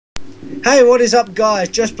Hey, what is up, guys?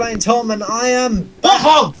 Just Plain Tom, and I am back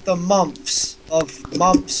of the months. And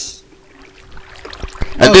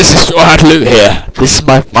this is Straw Hat Loot here. This is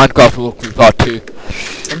my Minecraft walkthrough part 2.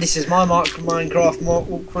 And this is my Minecraft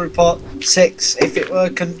walkthrough part 6, if it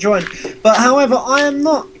were conjoined. But however, I'm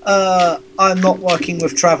not working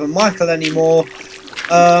with Trav and Michael anymore.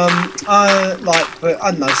 I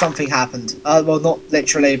don't know, something happened. Well, not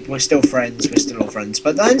literally, we're still friends, we're still all friends.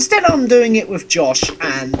 But instead I'm doing it with Josh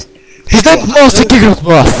and... His name's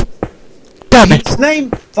MasterGigglesworth! Damn it! His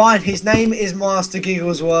name is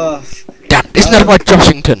MasterGigglesworth. Damn, isn't that about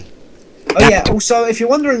Joshington? Oh yeah, also, if you're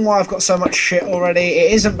wondering why I've got so much shit already,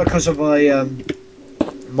 it isn't because of a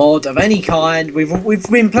mod of any kind. We've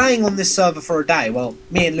been playing on this server for a day. Well,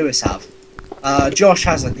 me and Lewis have. Josh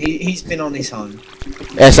hasn't. He's been on his own.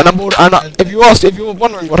 Yes, and if you were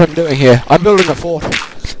wondering what I'm doing here, I'm building a fort.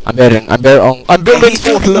 I'm building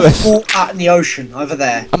Fort Lewis. A fort out in the ocean over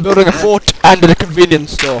there. I'm building a fort and a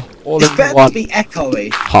convenience store, all in one. It's better to be echoey.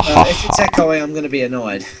 If it's echoey, I'm gonna be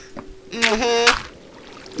annoyed. I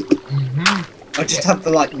just have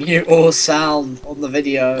to mute all sound on the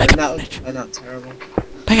video, and that would turn out terrible.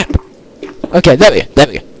 Dang it. Okay, there we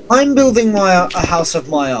go. I'm building a house of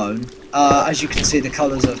my own. As you can see, the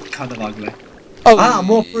colours are kind of ugly. Oh,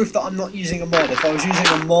 more proof that I'm not using a mod. If I was using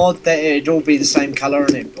a mod, then it'd all be the same colour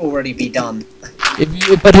and it'd already be done.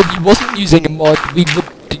 But if you wasn't using a mod, you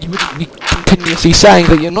wouldn't be continuously saying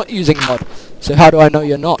that you're not using a mod. So how do I know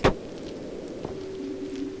you're not?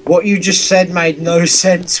 What you just said made no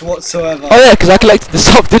sense whatsoever. Oh yeah, because I collected the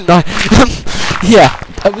stuff, didn't I? Yeah,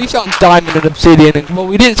 we found diamond and obsidian, and well,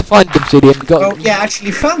 we didn't find obsidian. Yeah, actually,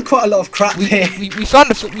 we found quite a lot of crap here. We found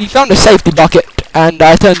a safety bucket, and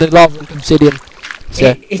I turned the lava into obsidian.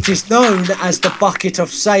 So it is known as the bucket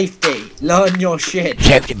of safety. Learn your shit.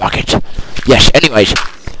 Safety bucket. Yes. Anyways.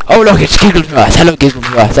 Oh look, it's Gigglesworth. Hello,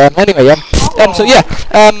 Gigglesworth. Anyway, so yeah.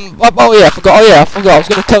 I forgot. I was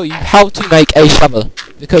going to tell you how to make a shovel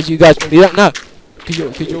because you guys probably don't know. Because you're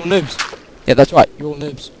all noobs. Yeah, that's right. You're all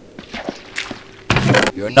noobs.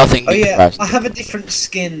 You're nothing. Oh yeah, I have a different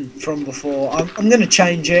skin from before. I'm gonna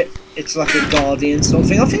change it. It's like a guardian sort of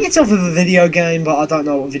thing. I think it's off of a video game, but I don't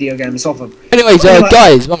know what video game it's off of. Anyways,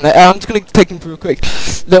 guys, 1 minute. I'm just gonna take you through a quick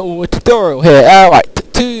little tutorial here. Right,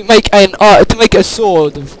 to make a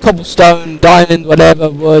sword of cobblestone, diamond, whatever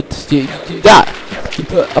wood, you do that. You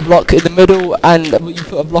put a block in the middle, and you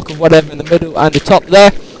put a block of whatever in the middle and the top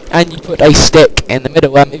there, and you put a stick in the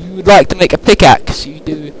middle. If you would like to make a pickaxe, you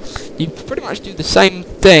pretty much do the same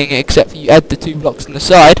thing, except for you add the 2 blocks on the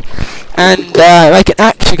side, and make an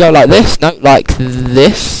axe. You go like this, no, like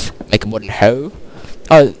this. Make a wooden hoe.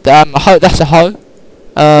 Oh, a hoe. That's a hoe.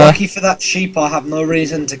 Lucky for that sheep, I have no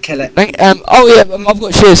reason to kill it. Oh yeah, I've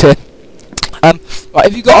got shears here. Right,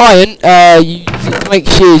 if you got iron, you to make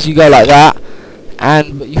shears, you go like that,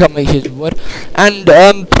 but you can't make shears with wood. And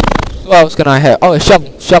what else can I have? Oh, a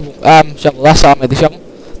shovel. Shovel. That's how I made the shovel.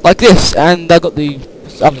 Like this, and I got the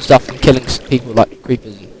other stuff from killing people like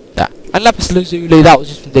creepers and that. And lapis lazuli, that was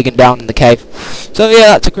just from digging down in the cave. So yeah,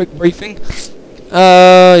 that's a quick briefing.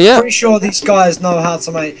 Yeah. Pretty sure these guys know how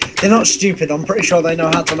to make. They're not stupid. I'm pretty sure they know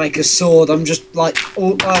how to make a sword. I'm just I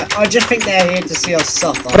just think they're here to see us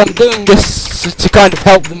suffer. But I'm doing this to kind of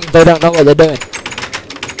help them if they don't know what they're doing.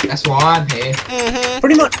 That's why I'm here.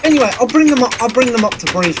 Pretty much. Anyway, I'll bring them up to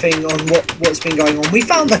briefing on what's been going on. We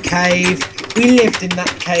found a cave. We lived in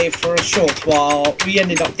that cave for a short while. We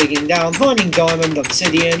ended up digging down, finding diamond,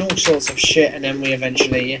 obsidian, all sorts of shit, and then we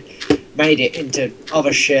eventually made it into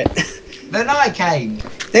other shit. Then I came.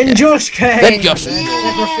 Then Josh came. Then Josh.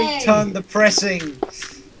 Everything turned depressing.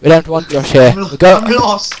 We don't want Josh here. I'm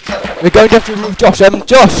lost. We're going to have to remove Josh.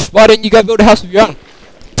 Josh, why don't you go build a house of your own?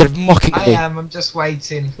 Instead of mocking me. I am. I'm just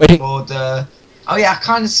waiting for the. Oh yeah, I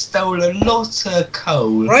kind of stole a lot of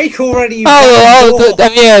coal. Break already.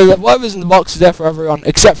 Yeah. What was in the box is there for everyone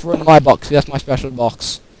except for in my box. That's my special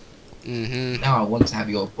box. Now I want to have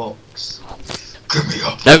your box. Give me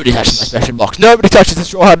up. Nobody touches my special box. Nobody touches the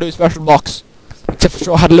Straw Hat Lou special box except for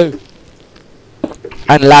Straw Hat Lou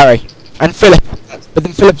and Larry and Philip. But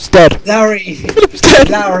then Philip's dead. Philip's dead.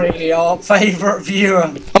 Larry, our favourite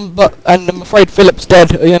viewer. And I'm afraid Philip's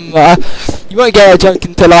dead. You won't get a joke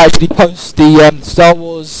until I actually post the Star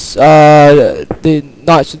Wars, the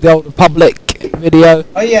Knights of the Old Republic video.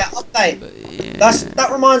 Oh yeah, update. That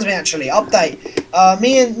reminds me actually. Update.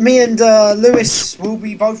 Me and Lewis will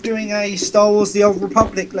be both doing a Star Wars: The Old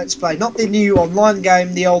Republic Let's Play. Not the new online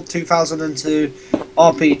game, the old 2002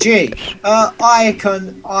 RPG.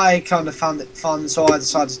 I kind of found it fun, so I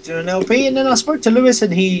decided to do an LP, and then I spoke to Lewis,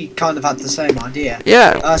 and he kind of had the same idea.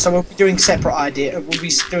 Yeah. So we'll be doing separate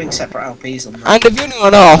LPs on that. And if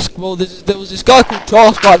anyone asks, well, there was this guy called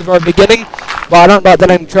Trask right at the very beginning, but I don't like the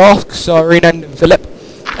name Trask, so I renamed him Philip.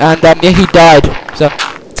 And yeah, he died. So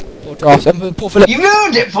poor Trask. And poor Philip. You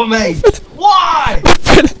ruined it for me. Why?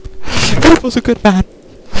 Philip was a good man.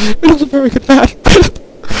 Philip was a very good man. Philip.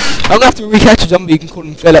 I'm gonna have to recatch a zombie. You can call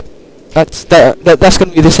him Philip. That's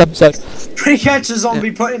gonna be this episode. Recatch a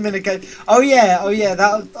zombie, put him in a cage. Oh yeah.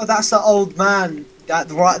 That's the old man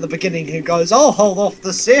right at the beginning who goes, "Oh, hold off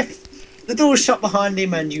the Sith." The door's shut behind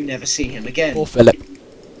him, and you never see him again. Poor Philip.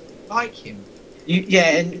 Like him.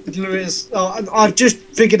 Yeah, and Lewis. I've just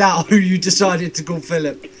figured out who you decided to call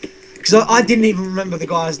Philip, because I didn't even remember the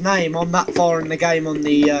guy's name. I'm that far in the game on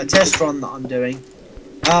the test run that I'm doing.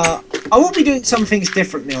 I will be doing some things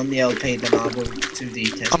differently on the LP than I will to the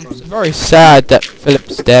test I'm run. very sad that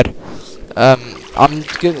Philip's dead.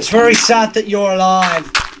 It's very sad that you're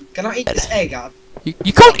alive. Can I eat this egg up?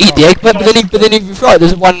 You can't eat the egg, but then if you're right,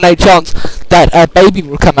 there's a 1 in 8 chance that a baby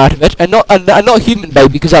will come out of it, and not a human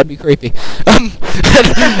baby, because that'd be creepy.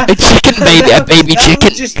 A chicken baby, a baby that chicken.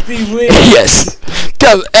 Would just be weird. Yes.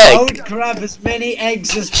 Go egg. I would grab as many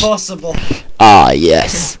eggs as possible. Ah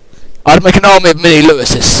yes. I'd make an army of mini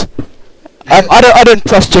Lewises. I don't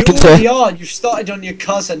trust chickens You here. already are. You started on your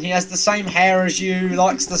cousin. He has the same hair as you.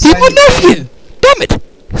 Likes the He's same. my nephew. Damn it.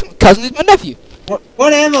 He's my cousin is my nephew.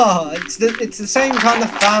 Whatever. It's the same kind of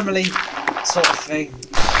family sort of thing.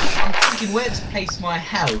 I'm thinking where to place my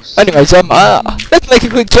house. Anyways, let's make a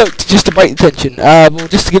quick joke just to break the tension. Well,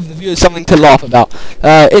 just to give the viewers something to laugh about.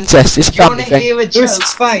 Incest is a You want family to thing. hear a joke?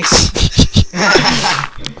 Lewis' face.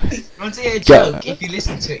 You want to hear a joke? If you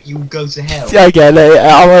listen to it, you will go to hell. Yeah, okay,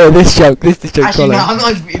 I want this joke. This joke. Actually, no, I'm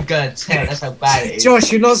not even going to tell. That's how bad it is.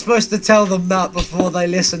 Josh, you're not supposed to tell them that before they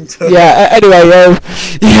listen to it. Yeah. Anyway,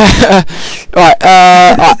 yeah. Right.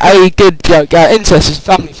 A good joke. Incest is a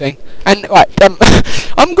family thing. And right.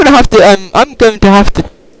 I'm going to have to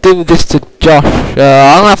do this to Josh. I'm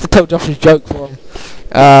gonna have to tell Josh's joke for him.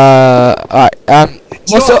 Alright.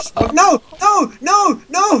 Josh, no.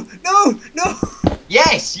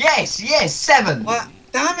 Yes. 7.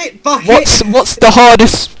 Damn it, Bucket. What's the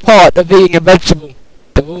hardest part of eating a vegetable?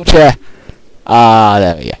 The wheelchair.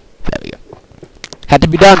 There we go. Had to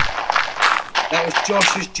be done. That was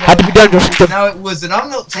Josh's joke. Had to be done, Josh. No, it wasn't. I'm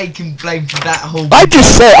not taking blame for that whole. I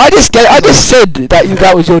just said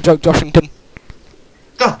that was your joke, Joshington.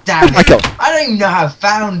 God damn it! My God. I don't even know how I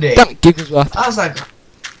found it. Damn it, Gigglesworth. I was like,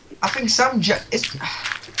 I think some jokes.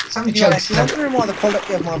 I'm wondering why the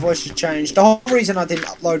quality of my voice has changed. The whole reason I didn't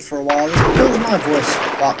upload for a while is because my voice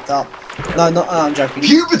fucked up. No, I'm joking.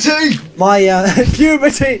 Puberty. My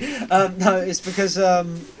puberty. No, it's because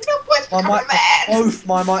both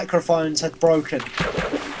my microphones had broken.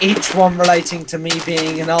 Each one relating to me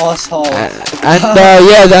being an asshole.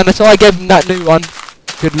 Then so I gave him that new one.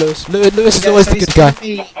 Good Lewis. Lewis is always the good guy.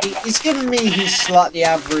 He's given me his slightly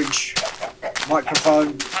average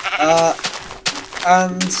microphone.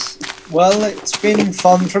 And well, it's been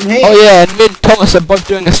fun from here. Oh yeah, and me and Thomas are both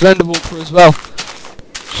doing a slender walkthrough as well.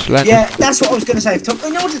 Slender. Yeah, that's what I was going to say.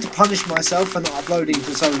 In order to punish myself for not uploading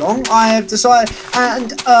for so long, I have decided,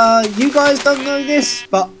 and you guys don't know this,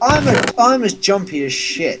 but I'm as jumpy as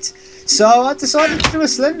shit. So I decided to do a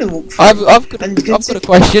slender walkthrough. I've got a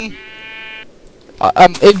question.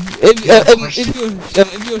 If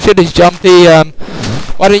your shit is jumpy,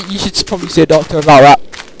 why don't you should probably see a doctor about that.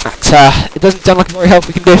 It doesn't sound like a very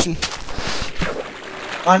healthy condition.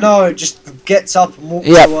 I know, it just gets up and walks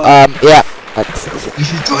Yeah, away. yeah. You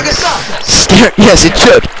should join us up. Yes, it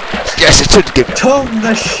should. Yes, it should. Give Tom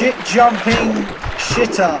the shit jumping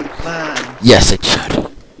shitter man. Yes, it should.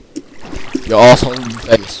 Your asshole will be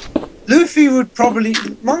famous. Luffy would probably,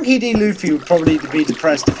 Monkey D. Luffy would probably be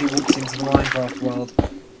depressed if he walked into the Minecraft world.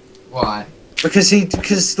 Why? Because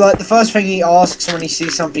like the first thing he asks when he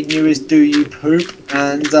sees something new is, "Do you poop?"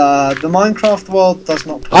 And the Minecraft world does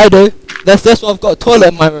not poop. I do. That's why I've got a toilet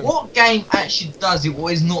in my room. What game actually does it?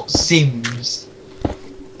 What is not Sims?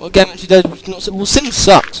 What game actually does? Well, Sims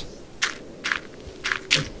sucks.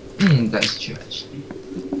 That's true actually.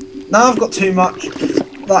 Now I've got too much.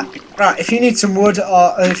 Like, right, if you need some wood,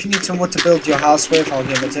 to build your house with, I'll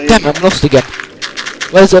give it to you. Damn, I'm lost again.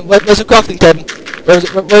 Where's the crafting table? Where's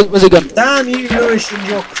it gone? Damn you, Lewis, and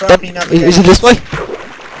your crappy navigation. Is it this way?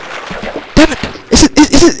 Damn it! Is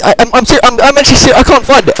it? I'm actually serious. I can't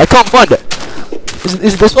find it.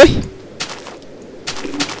 Is it this way?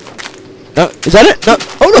 No, is that it? No.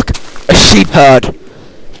 Oh look, a sheep herd.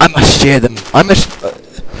 I must shear them.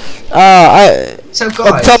 So By the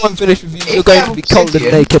guys, time I'm finished with you, you're going to be cold and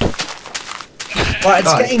naked. Right,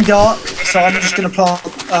 it's getting dark, so I'm just gonna plant.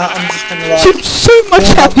 I'm just gonna like. So much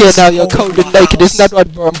warm up happier this now you're wall cold of and my naked, house. isn't that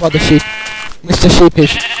right, brother sheep? Mr.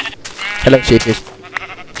 Sheepish. Hello, Sheepish.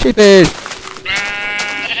 Sheepish!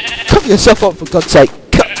 Cover yourself up, for God's sake.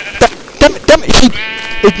 Damn it, sheep!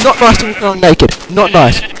 It's not nice to walk around naked. Not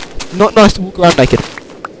nice. Not nice to walk around naked.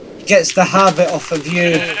 He gets the habit off of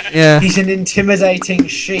you. Yeah. He's an intimidating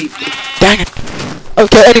sheep. Dang it.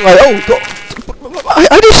 Okay, anyway, oh God.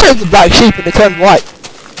 I just saved the black sheep and it turned white.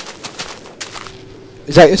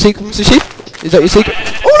 Is that your secret, Mr. Sheep? Is that your secret?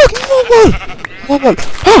 Oh look, more one! More one!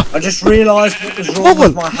 Ah! I just realised what was wrong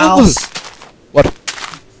with my house. What?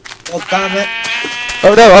 God damn it.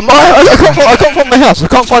 Oh no, I can't find my house. I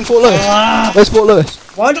can't find Fort Lewis. Ah, Where's Fort Lewis?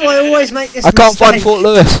 why do I always make this I can't mistake? find Fort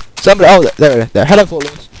Lewis. Somebody, oh, there. Hello, Fort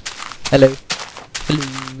Lewis. Hello.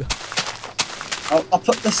 Hello. I'll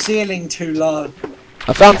put the ceiling too low.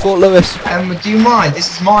 I found Fort Lewis. do you mind? This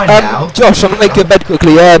is mine now. Josh, I'm gonna make your bed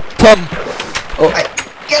quickly. Tom. Oh. Hey,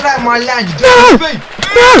 get out of my land, you No! dirty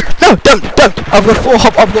thief! No, don't. I've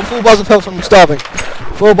got 4 bars of health from starving.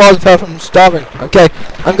 4 bars of health from starving. Okay,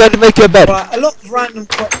 I'm going to make you a bed. Right, a lot of random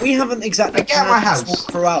crap. We haven't exactly Get out of my planned this house.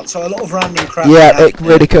 walk throughout, so a lot of random crap. Yeah, will it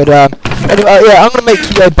really could. Anyway, yeah, I'm gonna make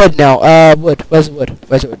you a bed now. Wood. Where's the wood?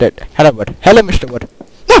 Where's the wood? Hello, wood. Hello, Mr. Wood.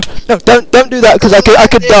 No, don't do that because I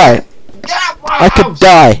could die. Get out of my I could house!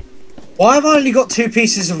 die. Why have I only got 2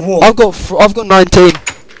 pieces of wool? I've got 19.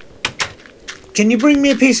 Can you bring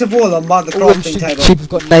me a piece of wool on by the All the crafting table? sheep have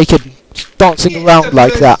got naked, dancing Get around the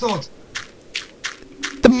like that. sword.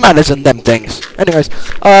 The manners and them things. Anyways,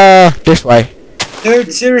 this way.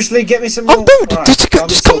 Dude, seriously, get me some Oh, wool. dude, Right,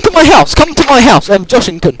 just come to my house. Come to my house.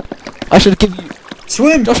 Joshington. I should give you.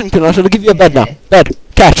 Swim! Joshington, I should give you a bed now. Bed.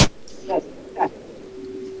 Catch. No,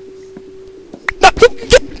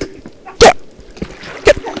 get.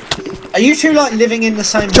 Are you two like living in the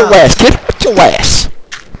same Put your house? ass, kid. Put your ass.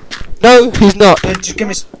 No, he's not. Dude, just give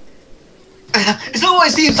me. It's not what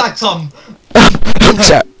it seems like, Tom. I'm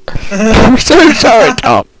sorry. I'm so sorry,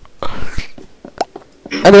 Tom.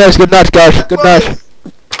 Anyways, good night, guys. Good night.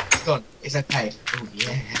 It's gone. It's okay. Oh,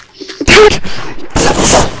 yeah.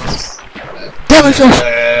 Damn it,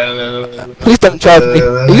 Josh. Please don't charge me.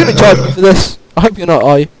 Are you gonna charge me for this? I hope you're not,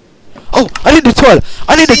 are you? Oh, I need a toilet.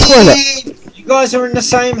 I need a toilet. You guys are in the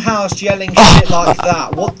same house yelling Oh, shit like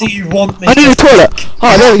that. What do you want me I need to a toilet.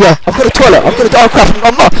 Oh, there we go. I've got a toilet. Oh crap.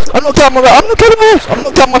 I'm not down my house. I'm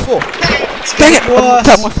not down my fort. Dang it. I'm not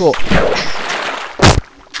down my fort.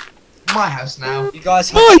 My house now. You guys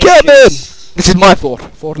have Hi, Kevin. issues. This is my fort.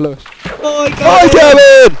 Fort Lewis. Hi, Hi,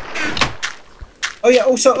 Kevin. Kevin. Oh yeah,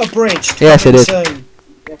 also a bridge. Yes, it is. Soon.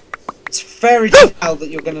 It's fairy tale that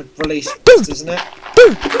you're going to release, Dude. isn't it?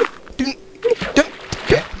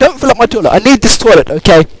 Don't fill up my toilet. I need this toilet,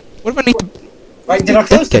 okay? What do I need to... Wait, did I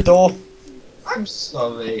close the door? I'm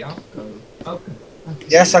sorry. I'll go. Okay.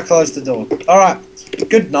 Yes, I closed the door. Alright.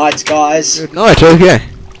 Good night, guys. Good night, okay.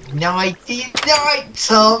 Nighty night,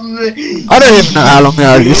 Tom. I don't even know how long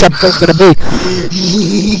this episode's gonna be.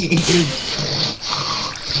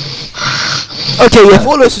 Okay, yeah,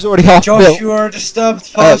 Fort Lewis is already half Josh, built. you are a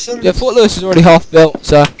disturbed person. Yeah, Fort Lewis is already half built,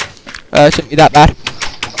 so... shouldn't be that bad.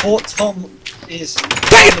 Fort Tom is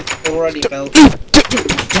already built.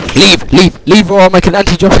 Leave or I'll make an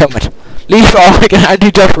anti-Josh helmet. Leave or I'll make an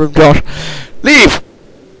anti-Josh room, Josh. Leave!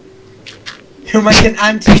 You'll make an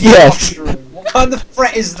anti Yes. room. What kind of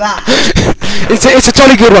threat is that? It's a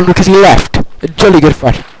jolly good one because he left. A jolly good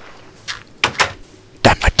threat.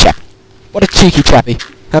 Damn my chap. What a cheeky chappy.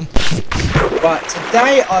 Right,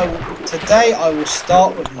 today I will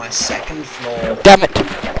start with my second floor. Damn it.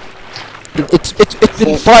 It's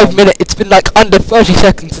been 5 minutes. It's been like under 30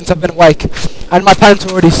 seconds since I've been awake, and my pants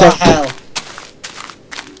are already What the soaked. hell?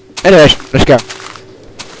 Anyways, let's go.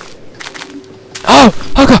 Oh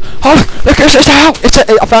god! Oh, look! It's a house.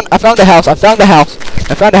 I found a house. I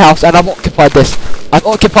found a house, and I've occupied this. I've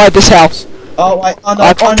occupied this house. Oh wait, I know.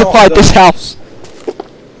 I've I know occupied what this I'm house. doing.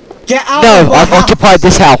 Get out! No, of my I've house. occupied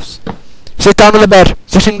this house. Sit down on the bed.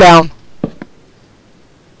 Sitting down.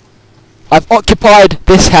 I've occupied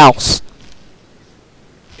this house.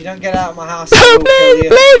 If you don't get out of my house, I No, will kill you.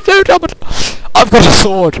 please, don't stop it. I've got a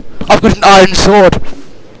sword. I've got an iron sword.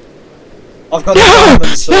 I've got the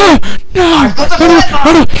diamond sword. No! I've got the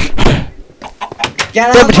fire. Get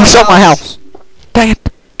out Damn of it, he shot my house. Dang it.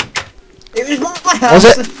 It was my house.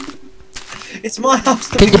 Was it? It's my house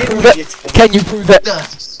to Can you begin prove with, it? you twat. Can you prove it?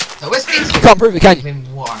 So where's You can't prove it, can you?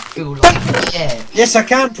 what I feel like. Yeah. Yes, I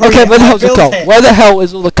can prove Okay, it. where the I hell's the built coal? it. Where the hell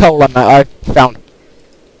is all the coal I found?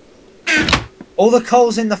 All the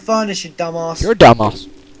coal's in the furnace, you dumbass. You're a dumbass.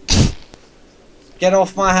 Get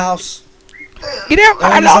off my house. Get out! No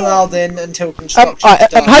one is allowed in until construction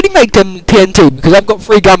done. How do you make them TNT? Because I've got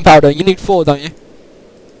 3 gunpowder. You need 4, don't you?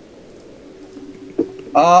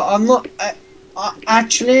 I'm not.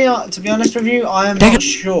 Actually, to be honest with you, I am not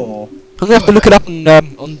sure. I'm gonna have to look it up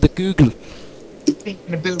on the Google. I'm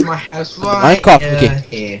gonna build my house right Minecraft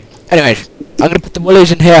here. Anyways, I'm gonna put the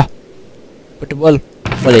woolies in here. Put the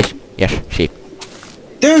woolies. Yes, sheep.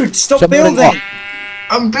 Dude, stop building building! what?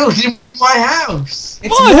 I'm building my house.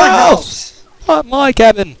 It's My my house! My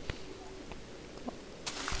cabin.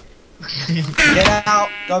 Get out.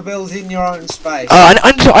 Go build in your own space. Oh,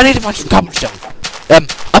 I need to find some cobblestone.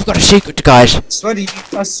 I've got a secret, guys.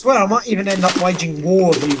 I swear, I might even end up waging war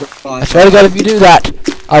with you I guys. swear to God, if you do that,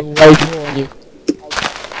 I will wage war on you.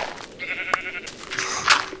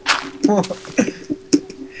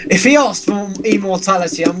 If he asks for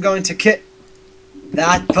immortality, I'm going to kill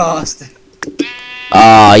that bastard.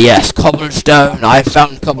 Ah, yes, cobblestone. I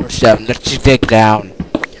found cobblestone. Let's dig down.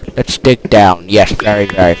 Let's dig down. Yes, very,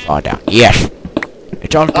 very far down. Yes.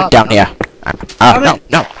 It's all good down here. No.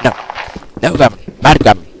 No gravel. Bad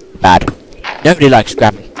gravel. Bad. Nobody likes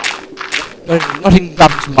gravel. Not even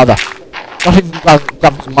gravel's mother. Not even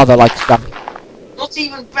gravel's mother likes gravel. Not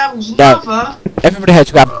even gravel's mother? Everybody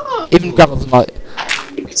hates gravel. Even gravel's mother.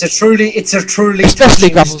 It's a truly especially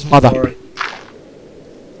gravel's mother. Story.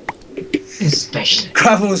 Especially.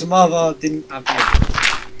 Gravel's mother didn't have it.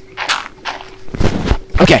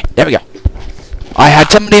 Okay, there we go. I had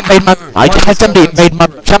somebody invade my room.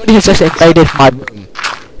 Somebody has just invaded my room.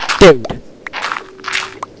 Dude.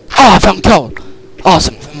 Oh, I found coal.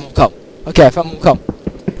 Awesome, found more coal. Okay, I found more coal.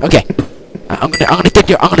 Okay. I'm gonna dig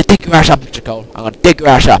your ass up, Mr. Cole. I'm gonna dig your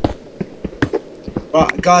ass up.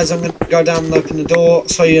 Right, guys, I'm gonna go down and open the door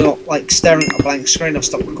so you're not like staring at a blank screen. I'll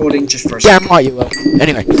stop recording just for a second. Damn right you will.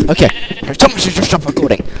 Anyway, okay. Someone should just stop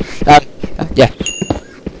recording. Yeah.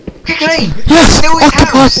 Quickly! Yes! Still in Occupy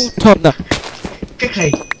house! Fort Tottenham.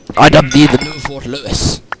 Quickly! I dubbed thee the new Fort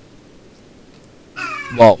Lewis.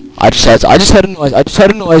 Whoa! I just heard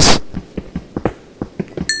a noise.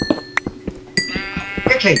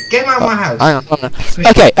 Quickly, get him out of my house. Hang on.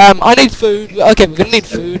 Okay, I need food. Okay, we're gonna need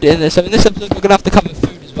food in this. So in this episode, we're gonna have to cover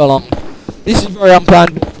food as well. This is very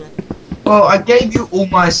unplanned. Well, I gave you all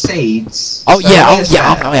my seeds. Oh so yeah.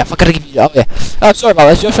 I forgot to give you. Oh yeah. Sorry about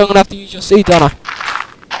this, Josh. I'm gonna have to use your seeds, aren't I?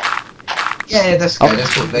 Yeah, that's good.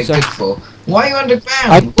 That's what they're good for. Why are you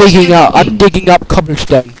underground? I'm digging up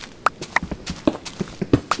cobblestone.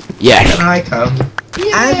 Yes. Can I come?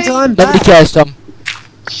 And I'm Nobody back. cares, Tom.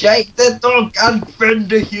 Shake the dog and friend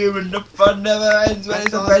the human. The fun never ends when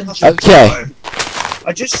it's adventure. Okay.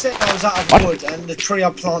 I just said I was out of wood and the tree I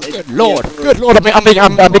planted. Good lord. I'm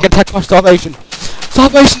being attacked by starvation.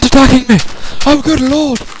 Starvation's attacking me. Oh, good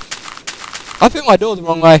lord. I think my door's the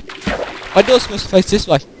wrong way. My door's supposed to face this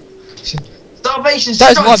way. Starvation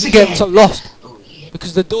That is why strikes I'm getting again. so lost.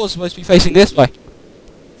 Because the door's supposed to be facing this way.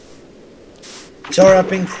 Sorry, I've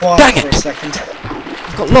been quiet Dang for it. a second.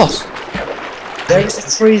 I've got lost. There is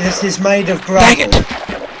a tree that is made of gravel. Dang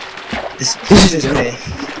it. This isn't is good.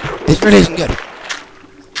 me. This really isn't good.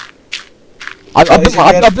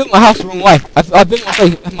 I built my house the wrong way. I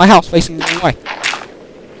built my house facing the wrong way.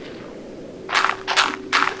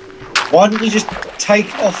 Why don't you just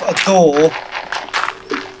take off a door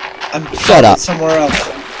and Shut up. it somewhere else?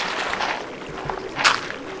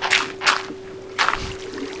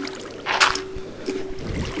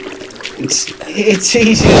 It's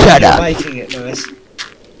easier Shut than up. making it, Lewis.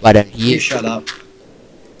 Why don't You you? shut up.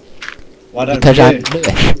 Why don't Because you? I'm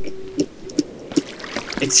Lewis.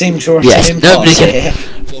 It seems you're Yes, an nobody imposter can. here.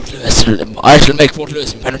 Fort Lewis. I shall make Fort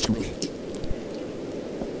Lewis impenetrable.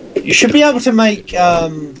 You should be able to make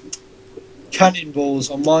cannonballs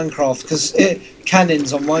on Minecraft,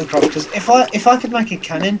 cannons on Minecraft. Because if I could make a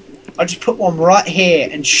cannon, I'd just put one right here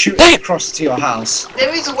and shoot it across to your house.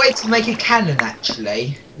 There is a way to make a cannon,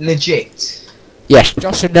 actually. Legit. Yes,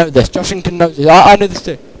 Josh should know this. Joshington knows this. I know this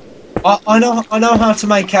too. I know how to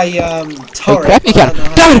make a turret. Crappy but I cannon.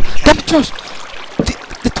 don't know how to Damn it, Josh.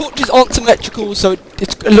 The torches aren't symmetrical, so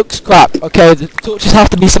it looks crap. Okay, the torches have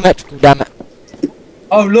to be symmetrical. Damn it.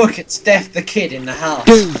 Oh look, it's Death the Kid in the house.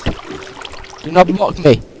 Dude, do not mock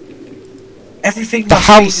me. Everything The must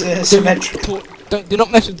house be symmetrical. do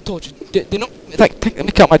not mess with the torches. Do not let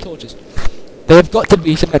me count my torches. They have got to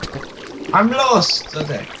be symmetrical. I'm lost.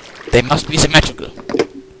 Okay. They must be symmetrical.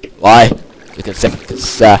 Why? Because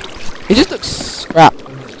it just looks crap.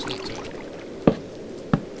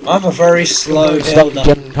 I'm a very slow builder.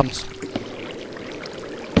 Gen comes.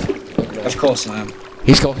 Of course I am.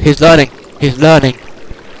 He's learning. He's learning.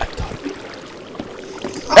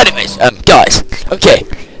 Anyways, guys. Okay,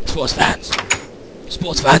 sports fans.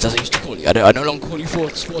 Sports fans, as I used to call you. I no longer call you for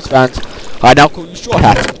sports fans. I now call you straw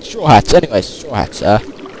hats. Straw hats. Anyways, straw hats.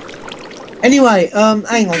 Anyway,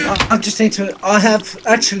 hang on. I just need to. I have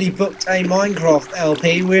actually booked a Minecraft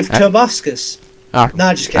LP with Turbuscus.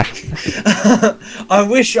 No, just kidding. I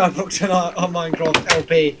wish I booked a Minecraft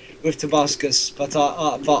LP with Turbuscus, but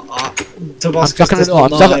Turbuscus does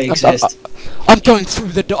not exist. I'm going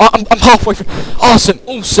through the door. I'm halfway through. Awesome,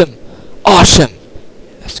 awesome, awesome.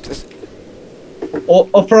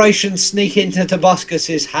 Operation Sneak into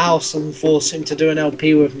Turbuscus's house and force him to do an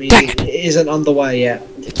LP with me isn't underway yet.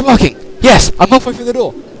 It's working. Yes, I'm halfway through the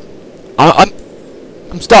door. I'm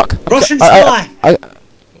stuck. Russian spy.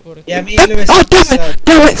 Yeah, me and Lewis. Oh damn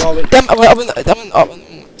it!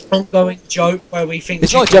 Ongoing joke where we think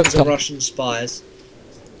it's chickens are Russian spies.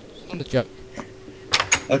 It's not a joke.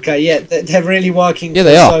 Okay, yeah, they're really working for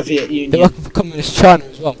the Soviet Union. They're working for Communist China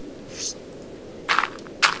as well.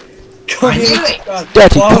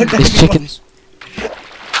 Dirty communist chickens.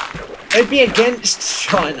 They'd be against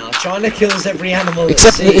China. China kills every animal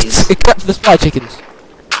except for the spy chickens.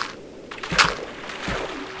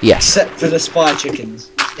 Yes. Except for the spy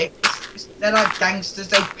chickens. They're like gangsters.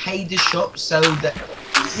 They pay the shop so that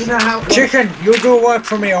you know how. Chicken, you do work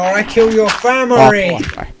for me, or I kill your family. Oh, really?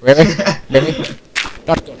 Really?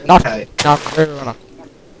 Not good. Not good. Not.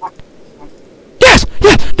 Yes.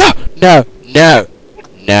 Yes.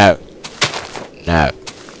 No.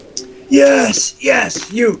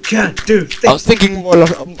 Yes, you can do things. I was thinking more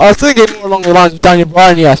along the lines of Daniel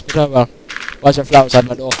Bryan, yes, but oh well. Why's there a flower outside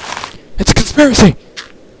my door? It's a conspiracy!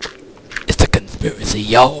 It's a conspiracy,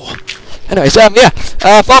 yo! Anyways,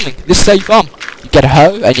 farming. This is how you farm. You get a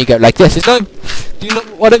hoe and you go like this.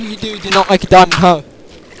 Whatever you do not make a diamond hoe.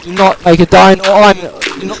 Do not make an iron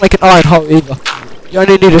hoe either. You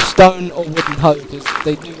only need a stone or wooden hoe, because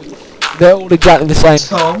they're all exactly the same.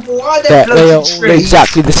 Tom, why are they are all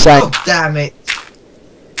exactly the same. Oh, damn it.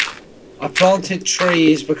 I planted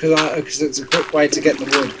trees because it's a quick way to get the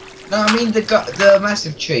wood. No, I mean the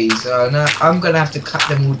massive trees. No, I'm gonna have to cut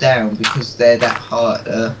them all down because they're that hard.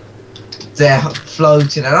 They're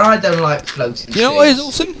floating, and I don't like floating. You know what is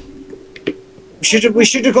awesome? We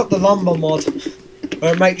should have got the lumber mod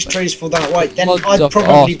where it makes trees fall that way. Then I'd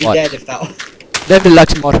probably be dead if that. Nobody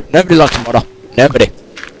likes a mod. Nobody likes a modder. Nobody.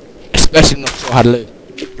 Especially not sure how to loot.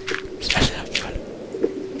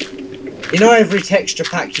 You know, every texture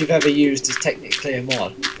pack you've ever used is technically a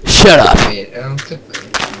mod. Shut up.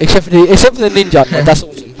 Except for the ninja mod. That's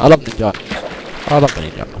awesome. I love ninja. I love the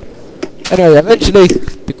ninja mod. Anyway, eventually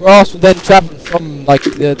the grass will then travel from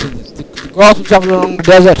the grass will travel along the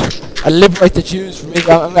desert and liberate the Jews from it.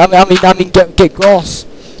 I mean get grass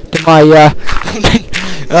to my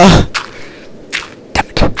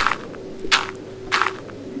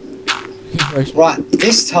Right,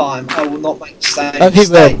 this time I will not make the same mistake.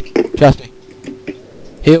 He will. Trust me.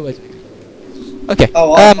 He always will. Okay.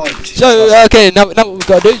 Okay, now what we've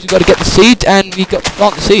got to do is we've got to get the seeds and we've got to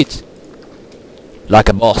plant the seeds. Like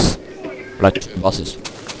a boss. Like true bosses.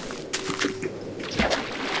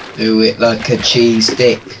 Do it like a cheese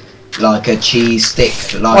stick. Like a cheese stick.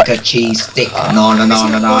 Like a cheese stick. No.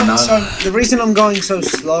 So the reason I'm going so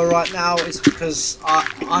slow right now is because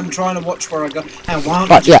I'm trying to watch where I go. What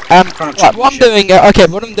I'm doing,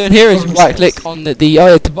 what I'm doing here is right click on by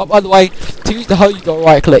the way, to use the hoe you got to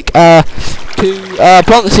right click. To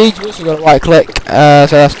plant the seeds you also got to right click. So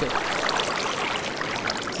that's good.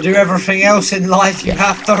 To do everything else in life you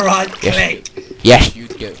have to right click. Yes, you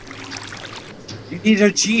do. You need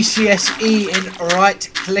a GCSE in right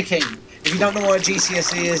clicking. If you don't know what a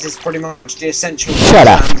GCSE is, it's pretty much the essential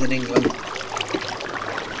exams in England.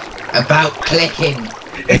 About clicking.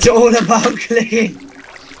 It's all about clicking.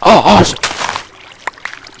 Oh, awesome.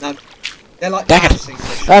 No, they're like like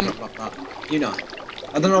that. You know.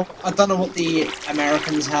 I don't know what the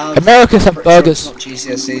Americans have. Americans have burgers. Not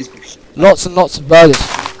GCSEs. Lots and lots of burgers.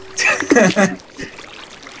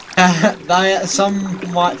 Some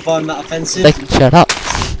might find that offensive. They can shut up.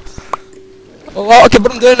 Well, okay,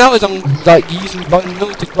 what I'm doing now is I'm using bone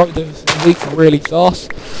meal to grow the wheat really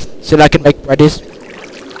fast, so that I can make breadies.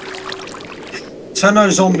 So no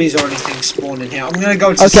zombies or anything spawn in here. I'm gonna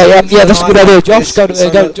go to sleep. Okay, yeah, that's a good idea.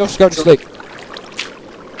 Josh, go to sleep.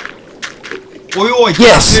 Oi,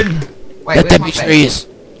 yes! Wait, let there be trees.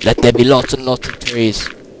 Let there be lots and lots of trees.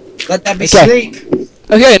 Let there be sleep.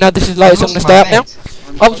 Okay, now this is light, so I'm gonna stay up now.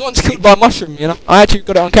 I was once killed by a mushroom, you know. I actually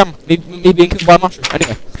got it on camera. Me being killed by a mushroom.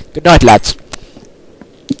 Anyway, good night, lads.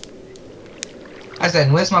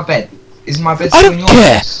 Aslan, where's my bed? Is my bed still in your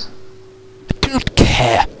house? I do not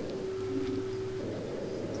care.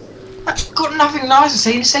 got nothing nice to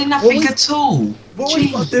say. You say nothing at all. What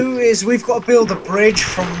we've got to do is we've got to build a bridge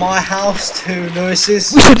from my house to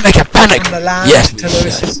Lewis's. We should make a panic. From the land Yes, to we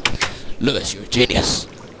Lewis's. should. Lewis, you're a genius.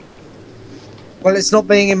 Well, it's not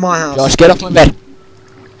being in my house. Josh, get off my bed.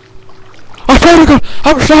 I swear to God,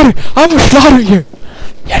 I will slaughter you.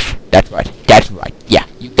 Yes, that's right. That's right. Yeah,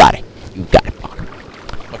 you got it. You got it, Mark.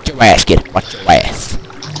 Watch your ass, kid. Watch your ass.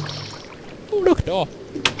 Oh, look, door.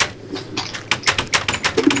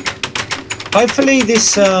 Hopefully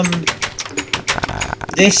this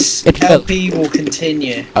this It will. LP will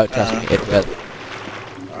continue. Oh, trust me, it will.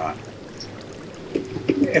 Alright.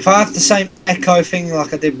 If I have the same echo thing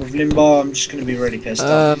like I did with Limbo, I'm just gonna be really pissed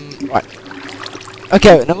off. Right.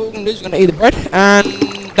 Okay, now what we're gonna do is we're gonna eat the bread,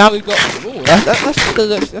 and now we've got. Oh,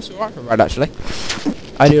 that's alright for bread actually.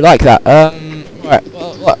 I do like that. Right.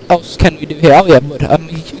 Well, what else can we do here? Oh yeah, wood.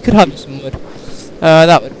 We could have some wood.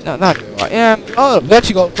 That'd be alright. Yeah. Oh, we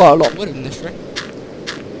actually got quite a lot of wood in this tree.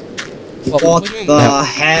 What the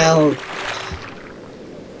hell?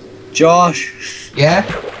 Josh? Yeah?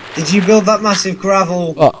 Did you build that massive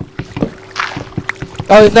gravel What?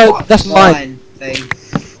 Oh no, What? that's mine. thing?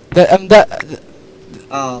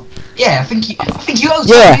 Oh. Yeah, I think you owe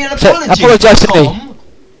Yeah, me an so apology. apologise to me.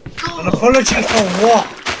 Tom. An apology for what?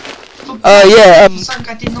 Yeah, Something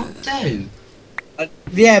I did not do.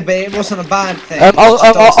 Yeah, but it wasn't a bad thing.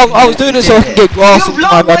 I was doing it so I can get grass You've into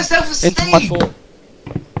lowered my my self-esteem. fort.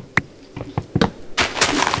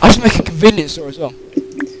 I should make a convenience store as well.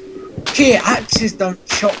 Here, axes don't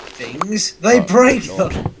chop things; they break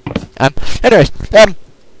them. Anyways,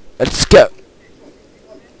 let's go.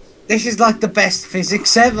 This is like the best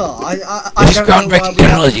physics ever. I This don't groundbreaking know why we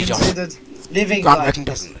technology, haven't Josh. considered living like Groundbreaking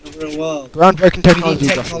this in the real world. Groundbreaking We technology,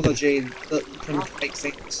 need Josh. technology that can make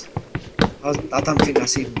things. I don't think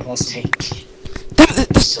that's even possible. Damn it,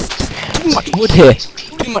 there's too much wood here.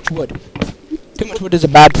 Too much wood. Too much wood is a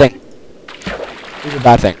bad thing. It's a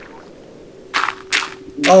bad thing.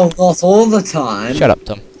 Oh, not all the time. Shut up,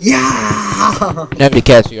 Tom. Yeah. Nobody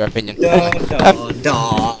cares for your opinion. Dun,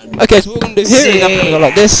 Okay, so what we're gonna do here is I'm gonna go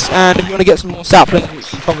like this, and if you wanna get some more saplings,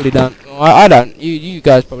 which you probably don't. Well, I don't. You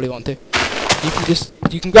guys probably want to.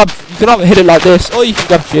 You can either hit it like this, or you can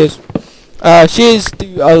grab shears. Shears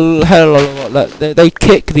do a hell of a lot. They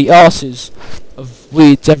kick the asses of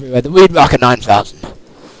weeds everywhere. The weed marker 9000.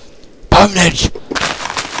 Pwnage.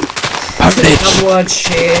 Another word,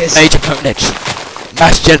 shears. Major pwnage.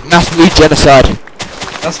 Mass weed genocide.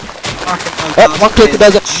 That's fucking Oh, one click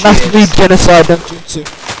does it. Mass weed genocide, don't jutsu.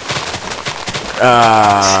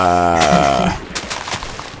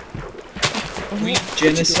 Weed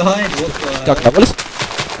genocide? What Talking the? about Willis?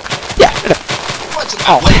 Yeah.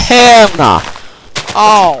 Oh hell nah.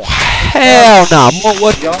 Oh hell nah. More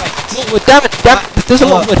wood. More wood. Damn it. There's a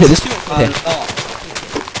lot of wood here. There's too much wood here.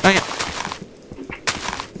 Hang it.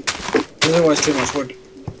 There's always too much wood.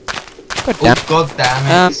 God damn. Oh, God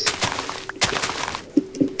damn it.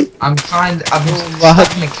 I'm stuck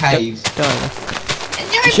in a cave.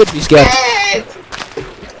 You should be scared.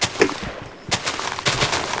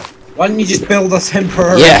 Why don't you just build a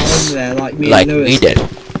temporary Yes. home there like me Like and Lewis? we did.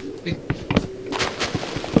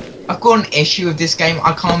 I've got an issue with this game.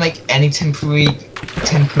 I can't make any temporary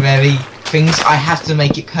things. I have to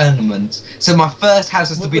make it permanent. So my first house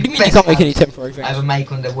has to What be do the you mean you best can't make any house temporary I things? ever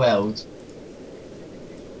make on the world.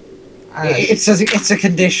 It's a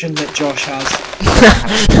condition that Josh has.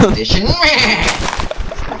 Condition.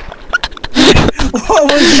 What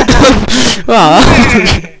was that? Wow.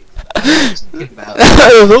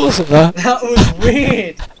 That was awesome, though. That was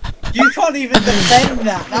weird. You can't even defend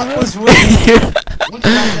that. That was weird. What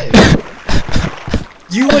did I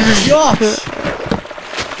do? You were Josh.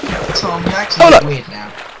 Tom, you're Oh, actually look. weird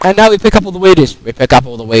now. And now we pick up all the weedish.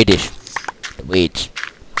 The weeds.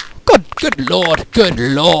 Good lord.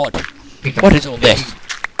 What is all this?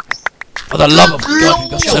 For the love of God,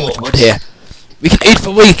 we've got so much wood here. We can eat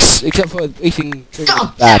for weeks, except for eating tree wood is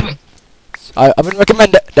God damn bad. it. I wouldn't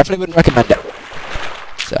recommend it. Definitely wouldn't recommend it.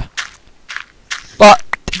 So,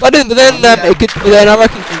 but then it could. Then I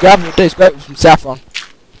reckon some gravel would taste great with some saffron.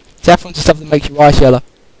 Saffron's the stuff that makes your eyes yellow.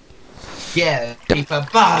 Yeah, people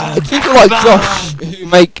burn. It's people like Josh who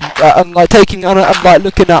make like taking like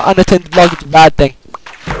looking at unattended luggage a bad thing.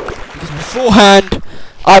 Because beforehand,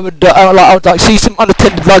 I would like see some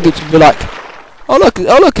unattended luggage and be like, oh look,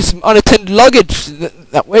 it's some unattended luggage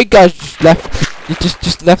that weird guy just left. He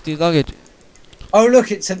just left his luggage. Oh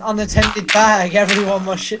look, it's an unattended bag. Everyone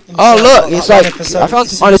must ship Oh themselves. look, Like it's that like one episode I of found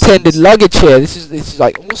The some unattended Simpsons. luggage here. This is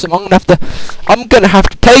like awesome. I'm gonna have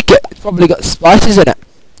to take it. It's probably got spices in it,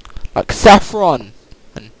 like saffron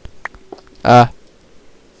and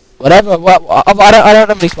whatever. Well, I don't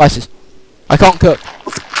have any spices. I can't cook.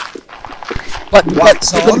 But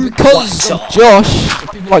Wax on, because wax of off. Josh,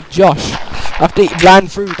 people like Josh, I have to eat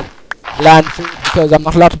bland food. Bland food because I'm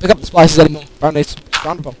not allowed to pick up the spices anymore. Apparently it's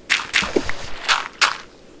frowned upon.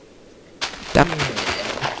 Damn it.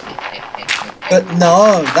 But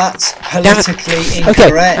no, that's politically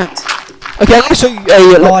incorrect. Okay, I'm going to show you a No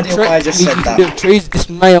little idea trick why I just you said can that. do with trees. This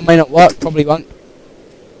may or may not work, probably won't.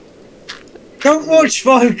 Don't watch,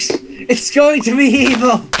 folks. It's going to be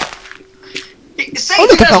evil. Oh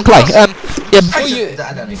look, I found clay.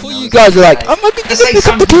 Yeah, before you guys are like, oh my god, you can pick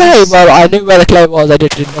up the clay. Well, I knew where the clay was. I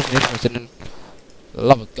wasn't interested in.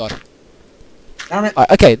 Love of God. Damn it.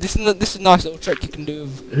 Right, okay, this is a nice little trick you can do.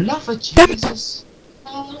 Love of Damn it. Jesus.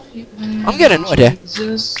 I'm getting annoyed here.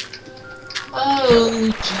 Jesus.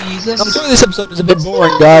 Oh, Jesus. I'm sorry this episode is a bit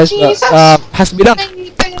boring, guys, but has to be done.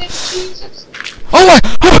 Oh my!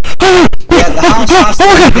 Yeah, the house has to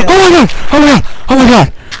be built. Oh my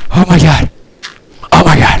god! Oh my god! Oh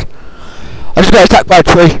my god! I just got attacked by a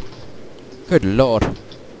tree. Good lord! Oh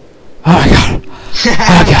my god!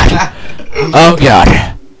 Oh god! Oh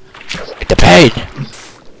god! The pain!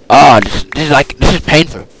 Oh, this is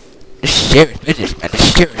painful. This is serious business, man. This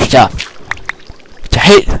is serious stuff. It's a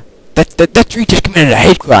hate. That tree just committed a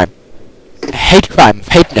hate crime. A hate crime of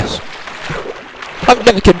hateness. I would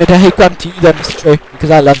never commit a hate crime to you then, Mr. Tree, because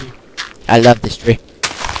I love you. I love this tree.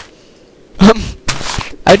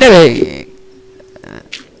 I've never...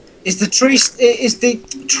 Is the tree? Is the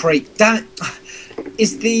tree? Damn it!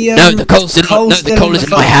 Is the no, the coal's in in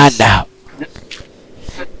my hand now.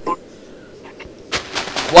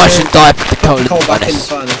 Why shouldn't I put the coal in the back in the furnace?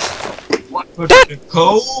 furnace? Put the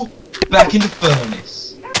coal back in the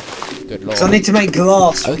furnace. Good lord. So I need to make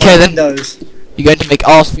glass for Okay, my then. windows. You're going to make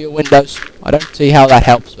arse for your windows. I don't see how that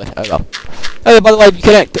helps, but oh well. Oh, by the way, if you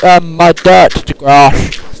connect my dirt to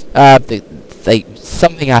grass,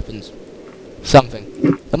 something happens. Something.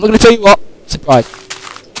 I'm not going to tell you what. Surprise.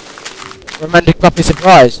 Romantic puppy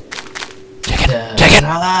surprise. Chicken. Chicken.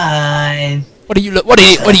 Line. What are you looking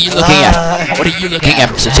at? What are you looking at,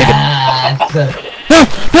 Mr. Chicken?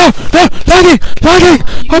 No! Lagging!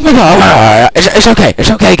 Oh my god! It's okay. It's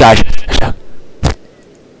okay, guys.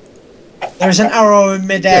 There's an arrow in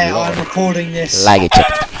midair. Good lord. I'm recording this. Laggy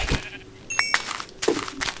chicken.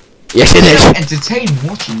 Yes, it is. Entertained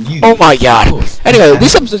watching you. Oh my god. Anyway,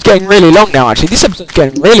 this episode's getting really long now, actually. This episode's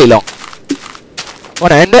getting really long.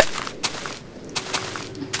 Wanna end it?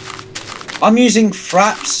 I'm using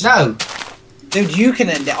fraps. No. Dude, you can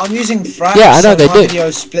end it. I'm using fraps. Yeah, I know so they my do.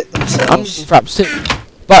 videos split themselves. I'm using fraps too.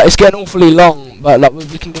 But it's getting awfully long. But like, we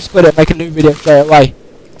can just split it and make a new video straight away.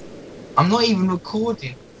 I'm not even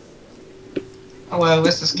recording. Oh well,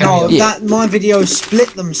 let's just carry No, on. Yeah. my videos split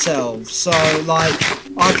themselves, so like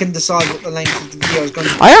I can decide what the length of the video is going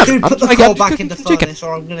to be. I am. Dude, I'm put the trying coal to back cook in the the chicken. furnace,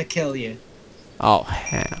 or I'm gonna kill you. Oh,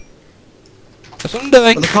 hell. That's what I'm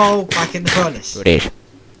doing. Put the coal back in the furnace. Good it.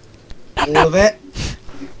 All of it.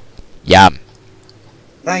 Yum.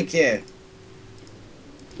 Thank you.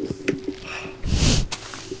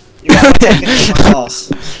 You have to take it to my boss.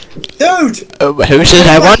 Dude! Who said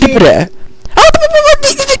I want to put it? Oh,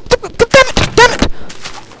 damn it!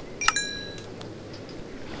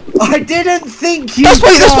 I didn't think you. That's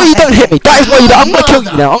why you don't hit me. That is why you don't. I'm gonna kill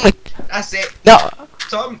you now. I'm gonna. That's it. No.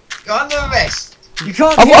 Tom, go on the rest. You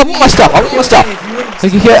can't. I want my stuff. I want my stuff.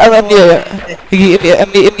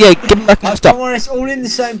 Yeah, give me back my Don't stuff. worry, it's all in the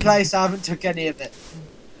same place. I haven't took any of it.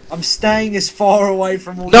 I'm staying as far away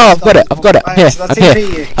from all. No, this I've got it. stuff I've got it. as I'm here. possible. I'm Should I here.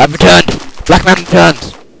 TP you? I've returned. Black man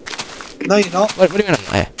returns. No, you're not. What do you mean I'm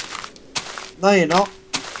not here? No, you're not.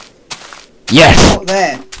 Yes. Not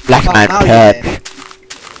there. Black Oh, man now you're returns.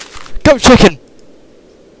 Go chicken.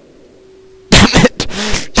 Damn it.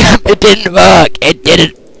 Damn, it didn't work. It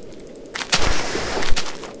didn't.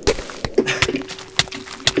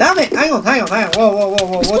 Damn it! Hang on.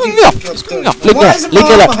 Whoa. It's What do going you off. think you're It's going doing? off. Leave me Why alone. isn't Leave my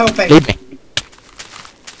me armor alone. helping? Leave me.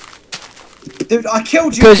 Dude, I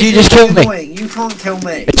killed you Because you just you're killed me. annoying. You can't kill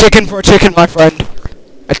me. A chicken for a chicken, my friend.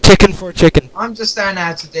 A chicken for a chicken. I'm just staying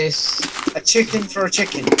out of this. A chicken for a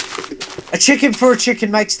chicken. A chicken for a chicken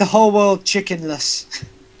makes the whole world chickenless.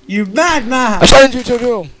 You madman! I challenge you to a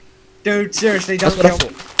duel. Dude, seriously, don't That's what I kill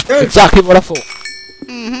me. thought. Dude, Exactly what I thought.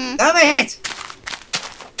 damn it!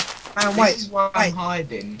 Man, wait. This is why I'm wait.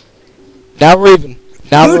 hiding. Now we're even.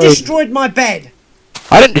 Now Who we're even. destroyed my bed?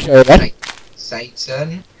 I didn't destroy that.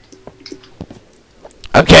 Satan.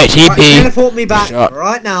 Okay, Right, TP. teleport me back Shut.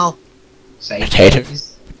 right now. Satan.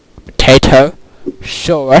 Potatoes. Potato.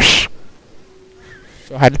 Saurus.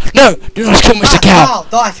 No! Do not kill Mr. Cow!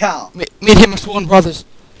 Die, Cal! Me and him are sworn brothers.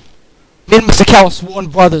 Me and Mr. Cow are sworn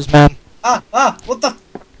brothers, man. What the?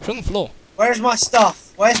 It's on the floor. Where's my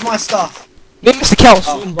stuff? Where's my stuff? Me and Mr. Cal Oh,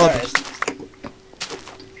 swim there brothers. it is.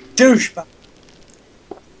 Douchebag.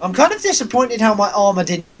 I'm kind of disappointed how my armor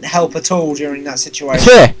didn't help at all during that It's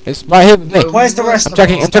situation. here. It's right here with me. Where's the rest I'm of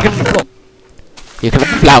checking. it? I'm checking the floor. You can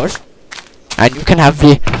have the flowers, and you can have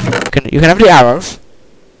the. You can have the arrows,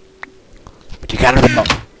 but you can't have the bow.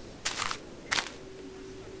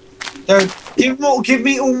 Dude, give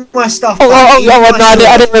me all my stuff. Oh, back. no,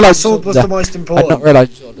 I didn't realise My the sword sword was was the most I did important. not realise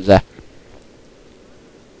the sword was there.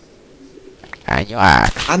 And your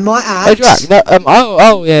axe. And my Where's your axe. axe? No,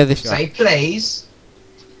 oh, yeah, this Say right. please.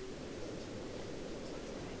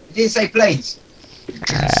 You didn't say please.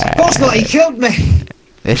 Of course not. He killed me.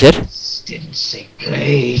 This it? Didn't say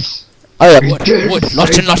please. Oh yeah, He wood, didn't wood, say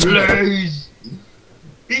lots and lots of wood. please.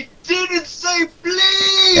 He didn't say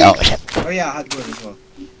please. Yeah, oh, shit. Oh yeah, I had wood as well.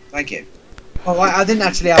 Thank you. Oh, I didn't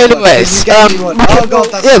actually have Anyways, wood. You gave me wood. Oh god,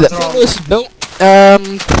 that yeah, sounds the wrong. this is built.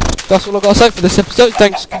 That's all I gotta say for this episode.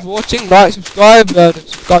 Thanks for watching. Like, subscribe.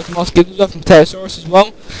 Subscribe to MasterGigglesworth and Pterosaurus as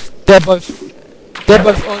well. They're both on. They're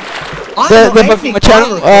both on my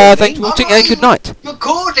channel. Thanks for watching and good night.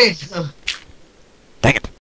 Recorded. Dang it.